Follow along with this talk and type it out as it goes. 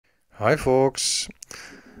Hi folks!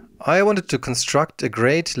 I wanted to construct a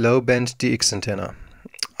great low-band DX antenna.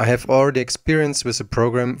 I have already experience with the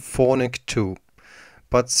program Phonik 2,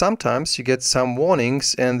 but sometimes you get some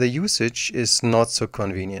warnings and the usage is not so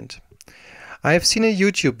convenient. I have seen a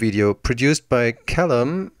YouTube video produced by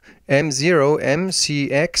Callum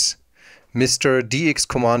M0MCX, Mr. DX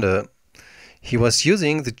Commander. He was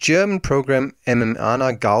using the German program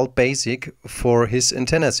Mmana GAL Basic for his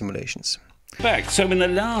antenna simulations. So in the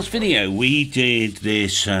last video we did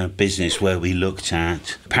this business where we looked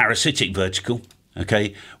at parasitic vertical,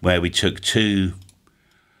 okay, where we took two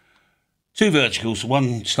verticals,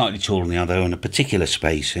 one slightly taller than the other and a particular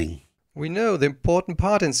spacing. We know the important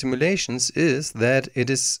part in simulations is that it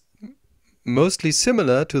is mostly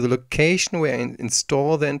similar to the location where you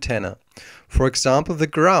install the antenna. For example, the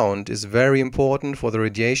ground is very important for the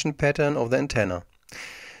radiation pattern of the antenna.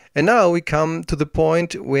 And now we come to the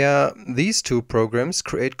point where these two programs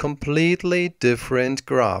create completely different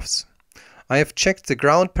graphs. I have checked the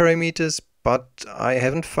ground parameters, but I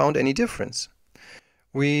haven't found any difference.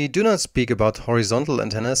 We do not speak about horizontal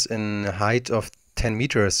antennas in a height of 10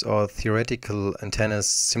 meters or theoretical antennas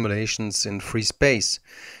simulations in free space.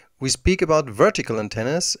 We speak about vertical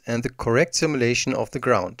antennas and the correct simulation of the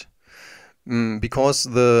ground. Because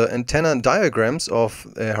the antenna diagrams of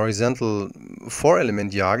a horizontal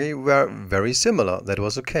 4-element Yagi were very similar. That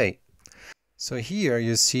was okay. So here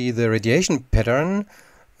you see the radiation pattern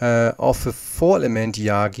of a 4-element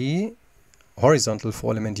Yagi, horizontal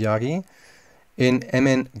 4-element Yagi, in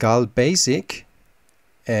Mmana GAL Basic,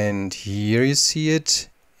 and here you see it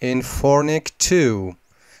in Phonik 2.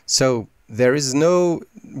 So there is no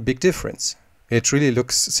big difference. It really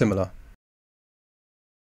looks similar.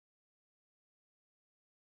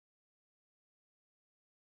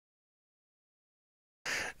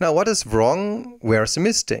 Now, what is wrong? Where's the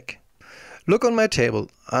mistake? Look on my table.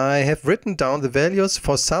 I have written down the values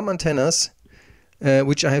for some antennas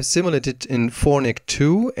which I have simulated in Phonik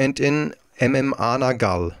 2 and in Mmana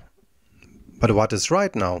GAL. But what is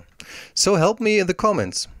right now? So help me in the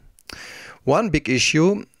comments. One big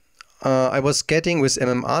issue I was getting with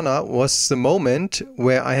Mmana was the moment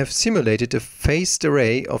where I have simulated a phased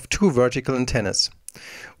array of two vertical antennas,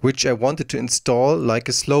 which I wanted to install like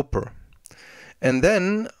a sloper. And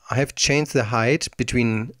then I have changed the height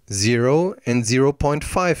between 0 and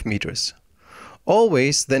 0.5 meters.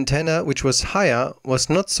 Always the antenna which was higher was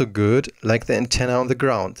not so good like the antenna on the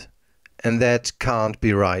ground. And that can't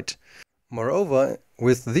be right. Moreover,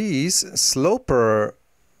 with these sloper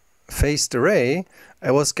phased array, I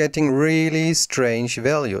was getting really strange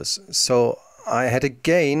values. So I had a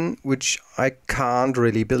gain which I can't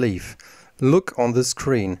really believe. Look on the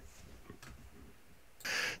screen.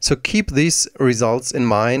 So keep these results in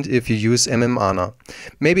mind if you use Mmana.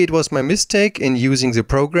 Maybe it was my mistake in using the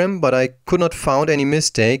program, but I could not find any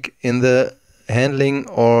mistake in the handling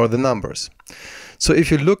or the numbers. So if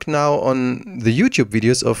you look now on the YouTube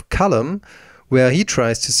videos of Callum, where he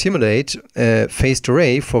tries to simulate a phased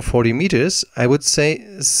array for 40 meters, I would say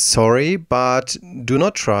sorry, but do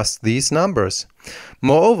not trust these numbers.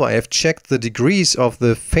 Moreover, I have checked the degrees of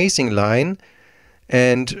the phasing line,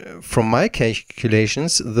 and from my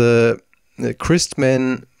calculations, the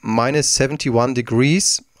Christman minus 71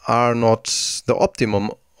 degrees are not the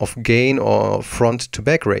optimum of gain or front to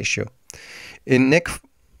back ratio. In NEC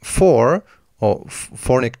 4 or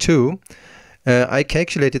Phonik 2, I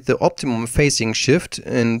calculated the optimum phasing shift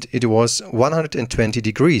and it was 120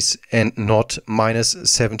 degrees and not minus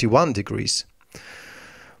 71 degrees.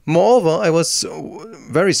 Moreover, I was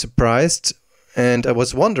very surprised and I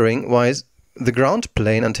was wondering why the ground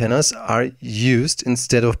plane antennas are used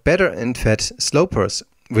instead of better and fat slopers,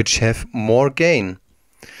 which have more gain.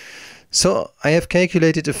 So I have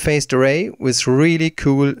calculated a phased array with really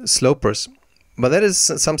cool slopers. But that is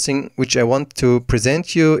something which I want to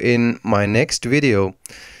present you in my next video.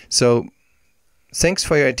 So thanks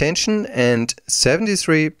for your attention and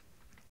 73